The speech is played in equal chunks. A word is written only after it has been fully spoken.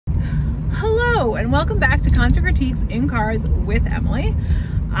Hello and welcome back to Concert Critiques in Cars with Emily.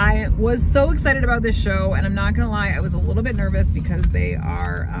 I was so excited about this show, and I'm not gonna lie, I was a little bit nervous because they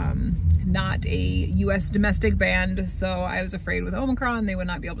are not a US domestic band, so I was afraid with Omicron they would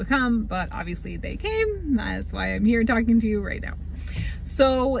not be able to come, but obviously they came. That's why I'm here talking to you right now.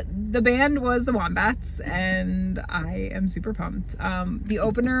 So the band was the Wombats, and I am super pumped. The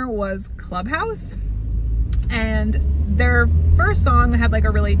opener was Clubhouse, and their first song had like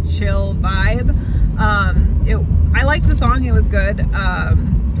a really chill vibe. I liked the song, it was good.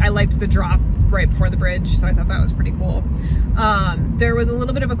 I liked the drop right before the bridge, so I thought that was pretty cool. There was a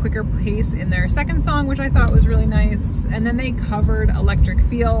little bit of a quicker pace in their second song, which I thought was really nice. And then they covered Electric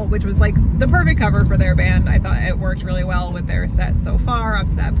Feel, which was like the perfect cover for their band. I thought it worked really well with their set so far up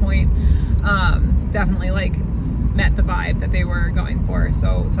to that point. Definitely like met the vibe that they were going for.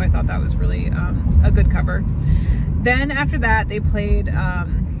 So I thought that was really a good cover. Then after that, they played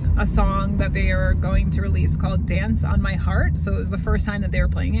a song that they are going to release called Dance on My Heart. So it was the first time that they were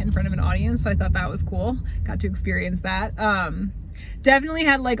playing it in front of an audience, so I thought that was cool. Got to experience that. Definitely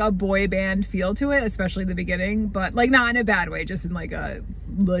had like a boy band feel to it, especially the beginning, but like not in a bad way, just in like a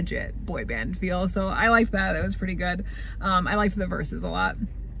legit boy band feel. So I liked that. That was pretty good. I liked the verses a lot.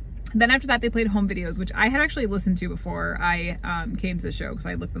 Then after that, they played Home Videos, which I had actually listened to before I came to the show because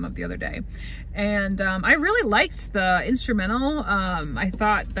I looked them up the other day. And I really liked the instrumental. I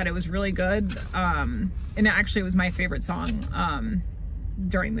thought that it was really good. And it actually was my favorite song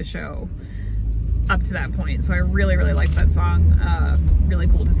during the show up to that point. So I really, really liked that song. Really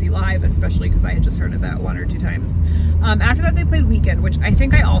cool to see live, especially because I had just heard it that one or two times. After that, they played Weekend, which I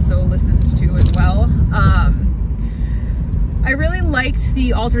think I also listened to as well. I really liked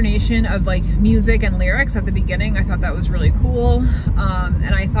the alternation of like music and lyrics at the beginning. I thought that was really cool.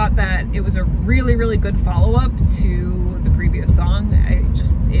 And I thought that it was a really, really good follow-up to the previous song.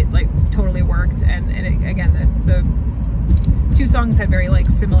 It like totally worked. And again, the two songs had very like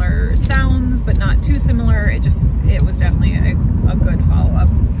similar sounds, but not too similar. It was definitely a good follow-up.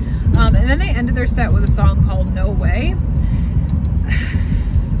 And then they ended their set with a song called No Way.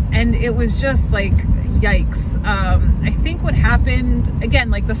 And it was just like, yikes. I think what happened, again,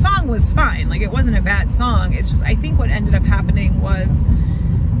 like the song was fine, like it wasn't a bad song. It's just, I think what ended up happening was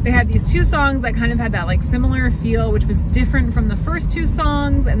they had these two songs that kind of had that like similar feel, which was different from the first two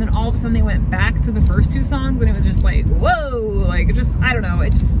songs, and then all of a sudden they went back to the first two songs, and it was just like, whoa, like it just, I don't know,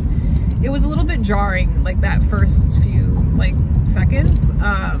 it was a little bit jarring, like that first few like seconds.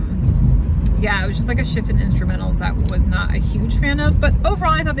 Yeah, it was just like a shift in instrumentals that was not a huge fan of, but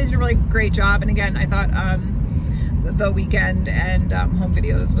overall I thought they did a really great job. And again, I thought The Weekend and Home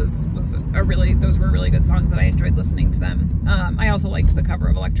Videos those were really good songs that I enjoyed listening to them. I also liked the cover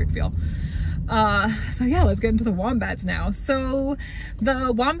of Electric Feel. So yeah, let's get into the Wombats now. So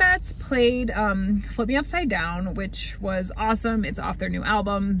the Wombats played Flip Me Upside Down, which was awesome. It's off their new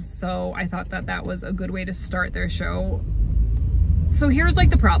album, so I thought that that was a good way to start their show. So here's like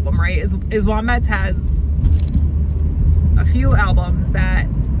the problem, right, is Wombats has a few albums that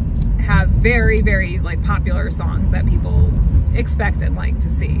have very, very like popular songs that people expect and like to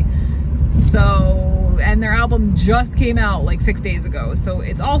see. So, and their album just came out like 6 days ago. So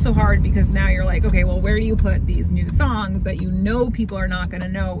it's also hard because now you're like, okay, well, where do you put these new songs that you know people are not gonna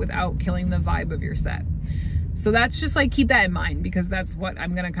know without killing the vibe of your set? So that's just like, keep that in mind, because that's what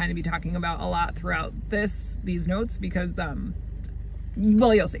I'm gonna kind of be talking about a lot throughout these notes, because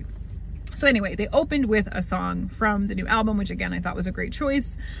well, you'll see. So anyway, they opened with a song from the new album, which again, I thought was a great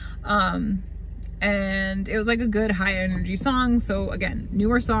choice. And it was like a good high energy song. So again,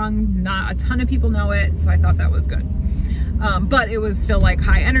 newer song, not a ton of people know it, so I thought that was good. But it was still like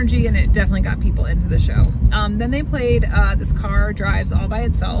high energy, and it definitely got people into the show. Then they played This Car Drives All By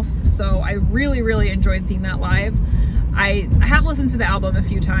Itself. So I really, really enjoyed seeing that live. I have listened to the album a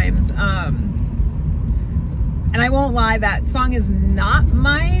few times. And I won't lie, that song is not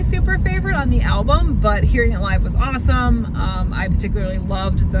my super favorite on the album, but hearing it live was awesome. I particularly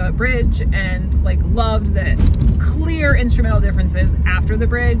loved the bridge, and like loved the clear instrumental differences after the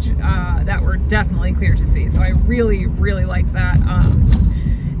bridge that were definitely clear to see. So I really, really liked that.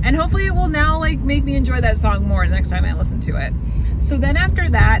 And hopefully it will now like make me enjoy that song more the next time I listen to it. So then after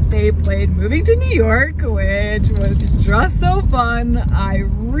that, they played Moving to New York, which was just so fun. I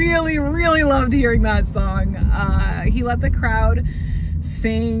really, really loved hearing that song. He let the crowd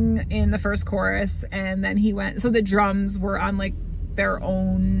sing in the first chorus, and then he went, so the drums were on like their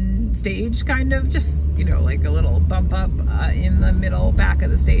own stage, kind of, just, you know, like a little bump up in the middle back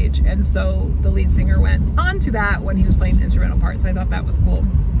of the stage. And so the lead singer went on to that when he was playing the instrumental part, so I thought that was cool.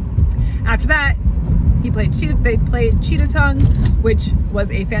 After that, They played Cheetah Tongue, which was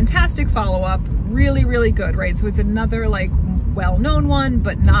a fantastic follow-up, really, really good, right? So it's another like well-known one,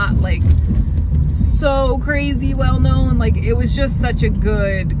 but not like so crazy well-known. Like it was just such a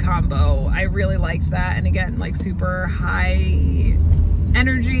good combo. I really liked that, and again, like super high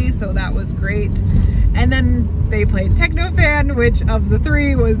energy, so that was great. And then they played Techno Fan, which of the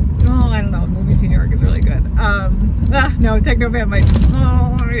three was, oh, I don't know, Moving to New York is really good. No, Techno Fan might,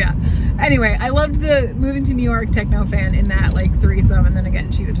 oh yeah. Anyway, I loved the Moving to New York Techno Fan in that like threesome, and then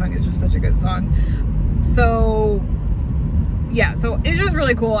again, Cheetah Tongue is just such a good song. So yeah, so it's just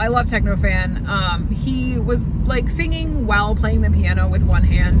really cool. I love Techno Fan. He was like singing while playing the piano with one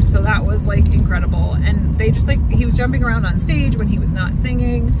hand, so that was like incredible. And they just like, he was jumping around on stage when he was not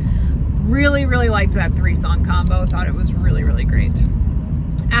singing. Really, really liked that 3-song combo. Thought it was really, really great.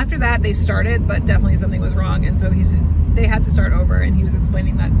 After that, they started, but definitely something was wrong, and so he said they had to start over, and he was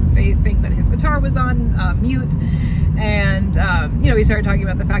explaining that they think that his guitar was on mute, and you know, he started talking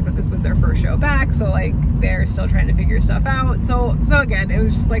about the fact that this was their first show back, so like they're still trying to figure stuff out. So again, it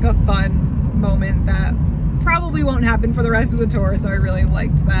was just like a fun moment that probably won't happen for the rest of the tour, so I really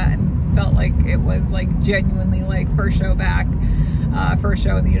liked that and felt like it was like genuinely like first show back, first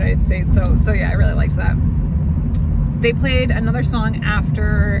show in the United States. So yeah, I really liked that. They played another song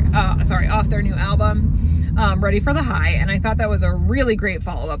after, off their new album, Ready for the High, and I thought that was a really great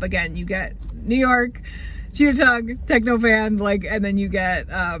follow-up. Again, you get New York, Cheetah Tongue, Techno Fan, like, and then you get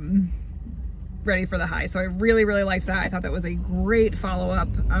Ready for the High. So I really, really liked that. I thought that was a great follow-up,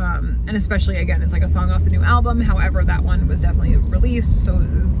 and especially, again, it's like a song off the new album. However, that one was definitely released, so it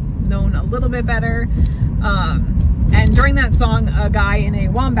was known a little bit better. And during that song, a guy in a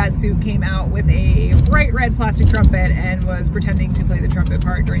wombat suit came out with a bright red plastic trumpet and was pretending to play the trumpet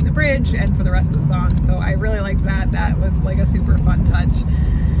part during the bridge and for the rest of the song. So I really liked that. That was like a super fun touch.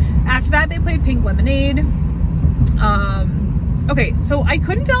 After that, they played Pink Lemonade. Okay, so I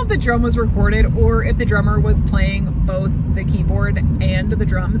couldn't tell if the drum was recorded or if the drummer was playing both the keyboard and the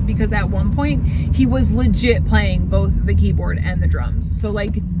drums, because at one point he was legit playing both the keyboard and the drums. So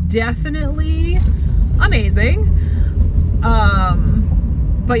like definitely amazing.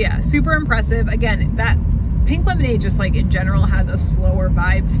 But yeah, super impressive. Again, that Pink Lemonade just like in general has a slower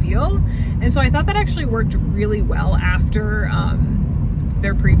vibe feel, and so I thought that actually worked really well after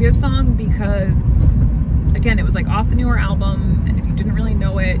their previous song, because again, it was like off the newer album, and if you didn't really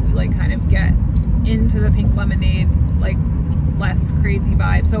know it, you like kind of get into the Pink Lemonade like less crazy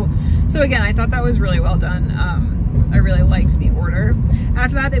vibe. So again, I thought that was really well done. I really liked the order.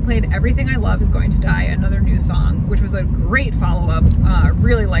 After that, they played Everything I Love Is Going to Die, another new song, which was a great follow-up.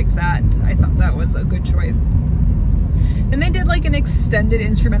 Really liked that. I thought that was a good choice. Then they did like an extended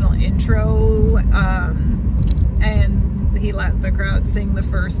instrumental intro, and he let the crowd sing the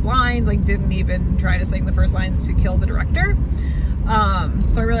first lines, like didn't even try to sing the first lines to kill the director.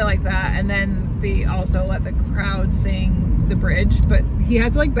 So I really like that. And then they also let the crowd sing the bridge, but he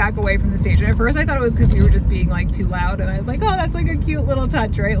had to like back away from the stage. And at first I thought it was because we were just being like too loud, and I was like, oh, that's like a cute little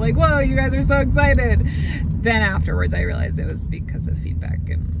touch, right? Like, whoa, you guys are so excited. Then afterwards I realized it was because of feedback,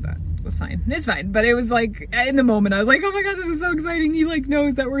 and that was fine. It's fine, but it was like in the moment I was like, oh my god, this is so exciting. He like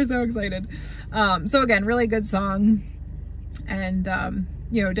knows that we're so excited. So again, really good song, and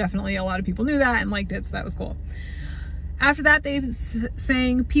you know, definitely a lot of people knew that and liked it, so that was cool. After that, they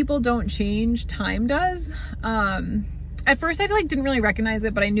sang People Don't Change, Time Does. At first I like didn't really recognize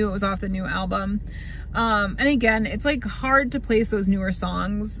it, but I knew it was off the new album. And again, it's like hard to place those newer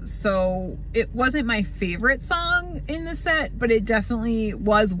songs, so it wasn't my favorite song in the set, but it definitely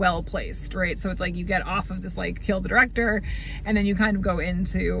was well placed, right? So it's like you get off of this like kill the director, and then you kind of go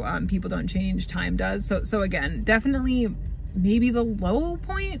into People Don't Change, Time Does. So again, definitely maybe the low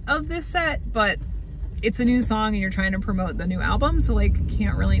point of this set, but it's a new song and you're trying to promote the new album, so like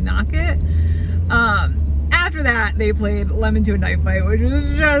can't really knock it. After that, they played Lemon to a Knife Fight, which was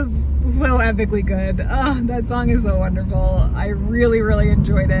just so epically good. Oh, that song is so wonderful. I really, really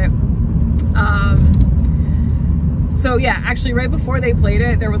enjoyed it. So yeah, actually right before they played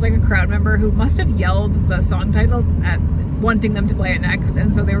it, there was like a crowd member who must have yelled the song title at wanting them to play it next,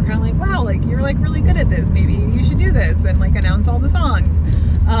 and so they were kind of like, wow, like you're like really good at this, maybe you should do this and like announce all the songs.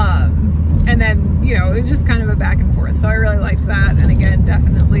 And then, you know, it was just kind of a back and forth, so I really liked that. And again,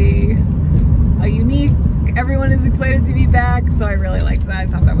 definitely a unique, everyone is excited to be back, so I really liked that. I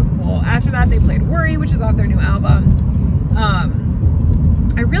thought that was cool. After that, they played Worry, which is off their new album.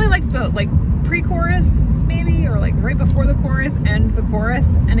 I really liked the like pre-chorus maybe, or like right before the chorus and the chorus.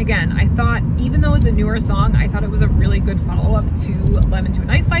 And again, I thought even though it's a newer song, I thought it was a really good follow-up to Lemon to a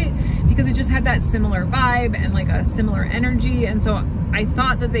Knife Fight, because it just had that similar vibe and like a similar energy. And so I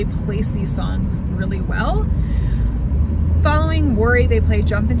thought that they placed these songs really well. Following Worry, they played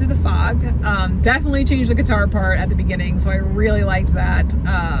Jump Into the Fog. Definitely changed the guitar part at the beginning, so I really liked that.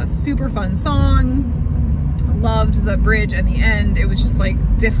 Super fun song. Loved the bridge and the end. It was just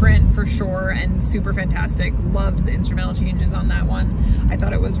like different for sure and super fantastic. Loved the instrumental changes on that one. I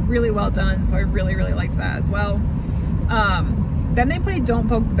thought it was really well done, so I really, really liked that as well. Then they played Don't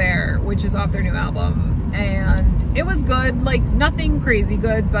Poke the Bear, which is off their new album, and it was good. Like, nothing crazy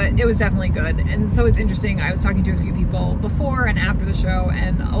good, but it was definitely good. And so it's interesting, I was talking to a few people before and after the show,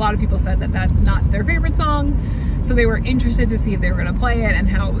 and a lot of people said that that's not their favorite song, so they were interested to see if they were going to play it and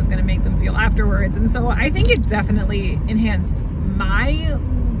how it was going to make them feel afterwards. And so I think it definitely enhanced my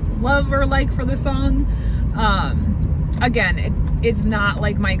love or like for the song. Again, it's not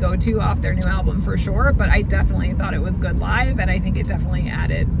like my go-to off their new album for sure, but I definitely thought it was good live, and I think it definitely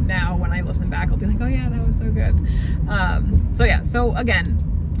added. Now when I listen back, I'll be like, oh yeah, that was so good. So yeah, so again,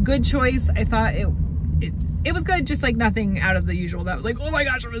 good choice. I thought it was good, just like nothing out of the usual that was like, oh my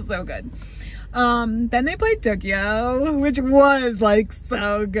gosh, it was so good. Then they played Tokyo, which was like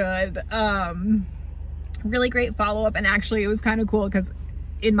so good. Really great follow-up, and actually it was kind of cool because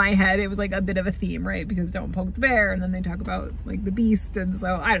in my head it was like a bit of a theme, right? Because don't poke the bear, and then they talk about like the beast, and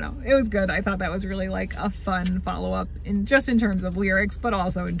so I don't know, it was good. I thought that was really like a fun follow-up in terms of lyrics, but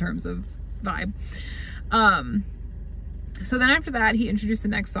also in terms of vibe. So then after that, he introduced the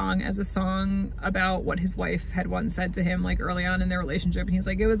next song as a song about what his wife had once said to him like early on in their relationship, and he was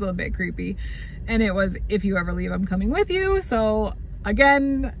like, it was a little bit creepy, and it was, if you ever leave, I'm coming with you. So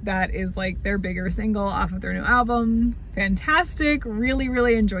again, that is like their bigger single off of their new album. Fantastic. Really,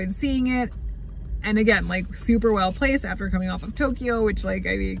 really enjoyed seeing it. And again, like super well placed after coming off of Tokyo, which, like,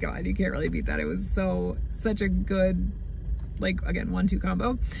 I mean, God, you can't really beat that. It was such a good, like, again, 1-2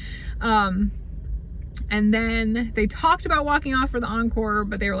 combo. And then they talked about walking off for the encore,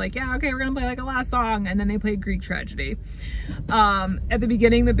 but they were like, yeah, okay, we're gonna play like a last song. And then they played Greek Tragedy. At the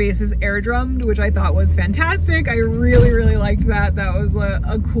beginning, the bass is air drummed, which I thought was fantastic. I really, really liked that. That was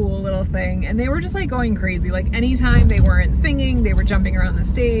a cool little thing. And they were just like going crazy. Like anytime they weren't singing, they were jumping around the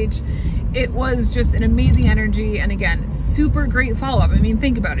stage. It was just an amazing energy. And again, super great follow-up. I mean,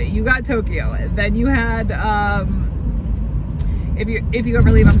 think about it. You got Tokyo, then you had, if you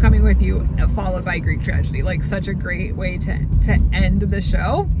ever leave, I'm coming with you, followed by Greek Tragedy. Like, such a great way to end the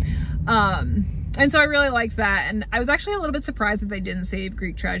show. And so I really liked that. And I was actually a little bit surprised that they didn't save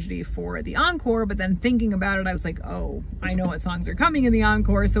Greek Tragedy for the encore, but then thinking about it, I was like, oh, I know what songs are coming in the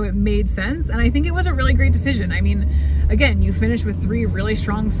encore, so it made sense. And I think it was a really great decision. I mean, again, you finish with 3 really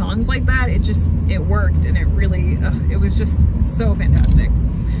strong songs like that. It worked, and it really, it was just so fantastic.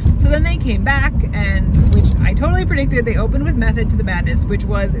 So then they came back, and which I totally predicted, they opened with Method to the Madness, which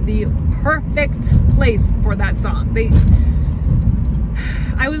was the perfect place for that song.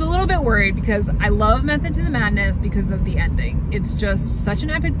 I was a little bit worried because I love Method to the Madness because of the ending. It's just such an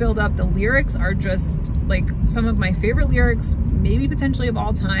epic build-up. The lyrics are just like some of my favorite lyrics, maybe potentially of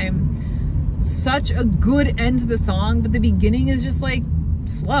all time. Such a good end to the song, but the beginning is just like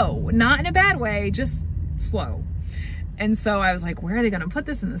slow. Not in a bad way, just slow. And so I was like, where are they gonna put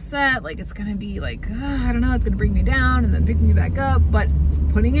this in the set? Like, it's gonna be like, I don't know, it's gonna bring me down and then pick me back up. But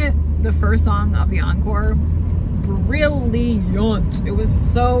putting it, the first song of the encore, brilliant. It was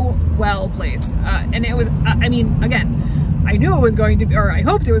so well placed. And it was, I mean, again, I knew it was going to be, or I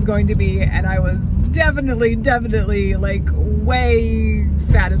hoped it was going to be, and I was definitely like way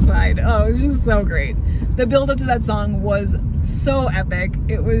satisfied. Oh, it was just so great. The build up to that song was so epic.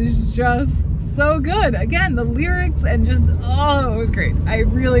 It was just so good. Again, the lyrics and just, oh, it was great. I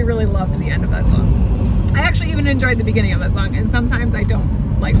really, really loved the end of that song. I actually even enjoyed the beginning of that song, and sometimes I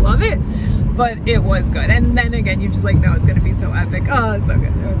don't like love it, but it was good. And then again, you're just like, no, it's gonna be so epic. Oh, it's so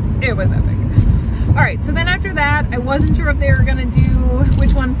good. It was epic. All right, so then after that, I wasn't sure if they were gonna do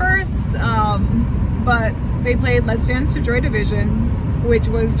which one first, but they played Let's Dance to Joy Division, which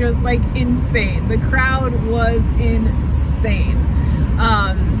was just like insane. The crowd was insane.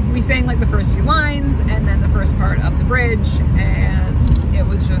 We sang like the first few lines and then the first part of the bridge, and it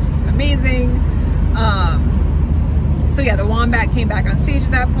was just amazing. So yeah, the Wombat came back on stage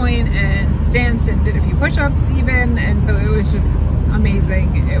at that point and danced and did a few push-ups even, and so it was just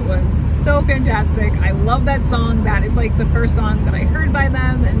amazing. It was so fantastic. I love that song. That is like the first song that I heard by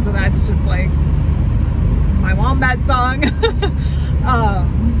them, and so that's just like my Wombat song.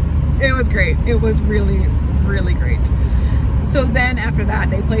 It was great. It was really, really great. So then after that,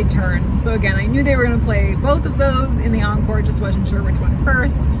 they played Turn. So again, I knew they were gonna play both of those in the encore, just wasn't sure which one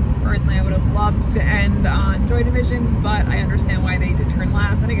first. Personally, I would have loved to end on Joy Division, but I understand why they did Turn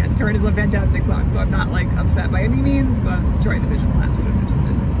last. And again, Turn is a fantastic song, so I'm not like upset by any means, but Joy Division last would have just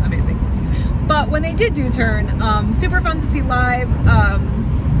been amazing. But when they did do Turn, super fun to see live.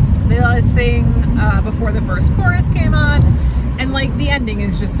 They let us sing before the first chorus came on, and like the ending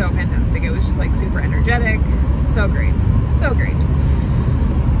is just so fantastic. It was just like super energetic, so great, so great.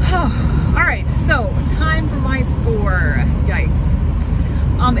 All right, so time for my score. Yikes.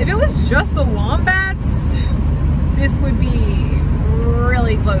 If it was just the Wombats, this would be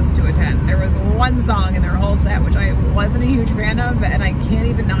really close to a 10. There was one song in their whole set which I wasn't a huge fan of, and I can't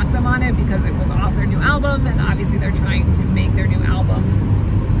even knock them on it because it was off their new album, and obviously they're trying to make their new album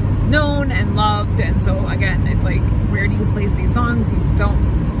known and loved. And so again, it's like, where do you place these songs? You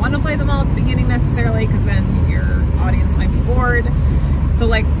don't want to play them all at the beginning necessarily, because then your audience might be bored. So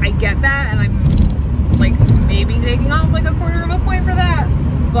like, I get that, and I'm like maybe taking off like a quarter of a point for that,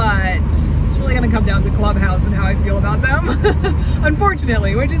 but it's really gonna come down to Clubhouse and how I feel about them.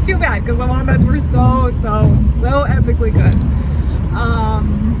 Unfortunately, which is too bad, because the Wombats were so epically good.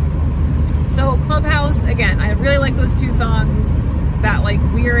 So Clubhouse, again, I really like those two songs. That like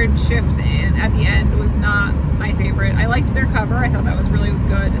weird shift in at the end was not my favorite. I liked their cover. I thought that was really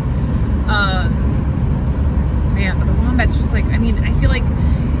good. Man, but the Wombats just like, I mean, I feel like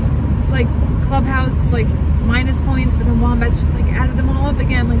it's like Clubhouse like minus points, but the Wombats just like added them all up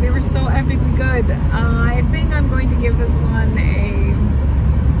again. Like, they were so epically good. I think I'm going to give this one a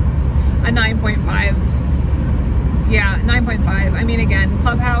 9.5. Yeah, 9.5. I mean, again,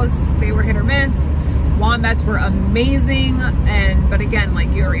 Clubhouse, they were hit or miss. Wombats were amazing, but again, like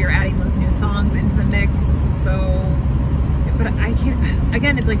you're adding those new songs into the mix, so, but I can't,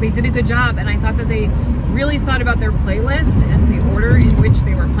 again, it's like they did a good job, and I thought that they really thought about their playlist and the order in which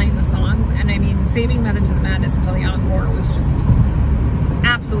they were playing the songs. And I mean, saving Method to the Madness until the encore was just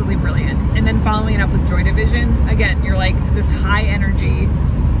absolutely brilliant. And then following it up with Joy Division, again, you're like this high energy,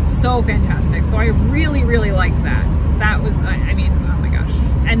 so fantastic. So I really, really liked that. That was, I mean, oh my gosh.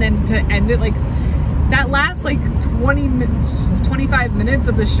 And then to end it, like, that last like 25 minutes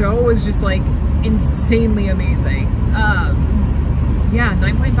of the show was just like insanely amazing. Yeah,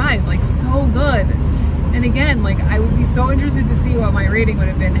 9.5, like so good. And again, like I would be so interested to see what my rating would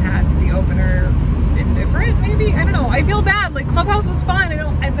have been had the opener been different, maybe. I don't know. I feel bad. Like Clubhouse was fun.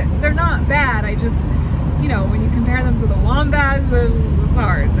 They're not bad. I just, you know, when you compare them to the Wombats, it's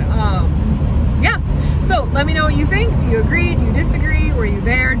hard. Yeah. So let me know what you think. Do you agree? Do you disagree? Were you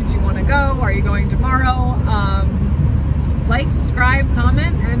there? Did you want to go? Are you going tomorrow? Like, subscribe,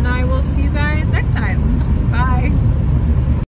 comment, and I will see you guys next time. Bye.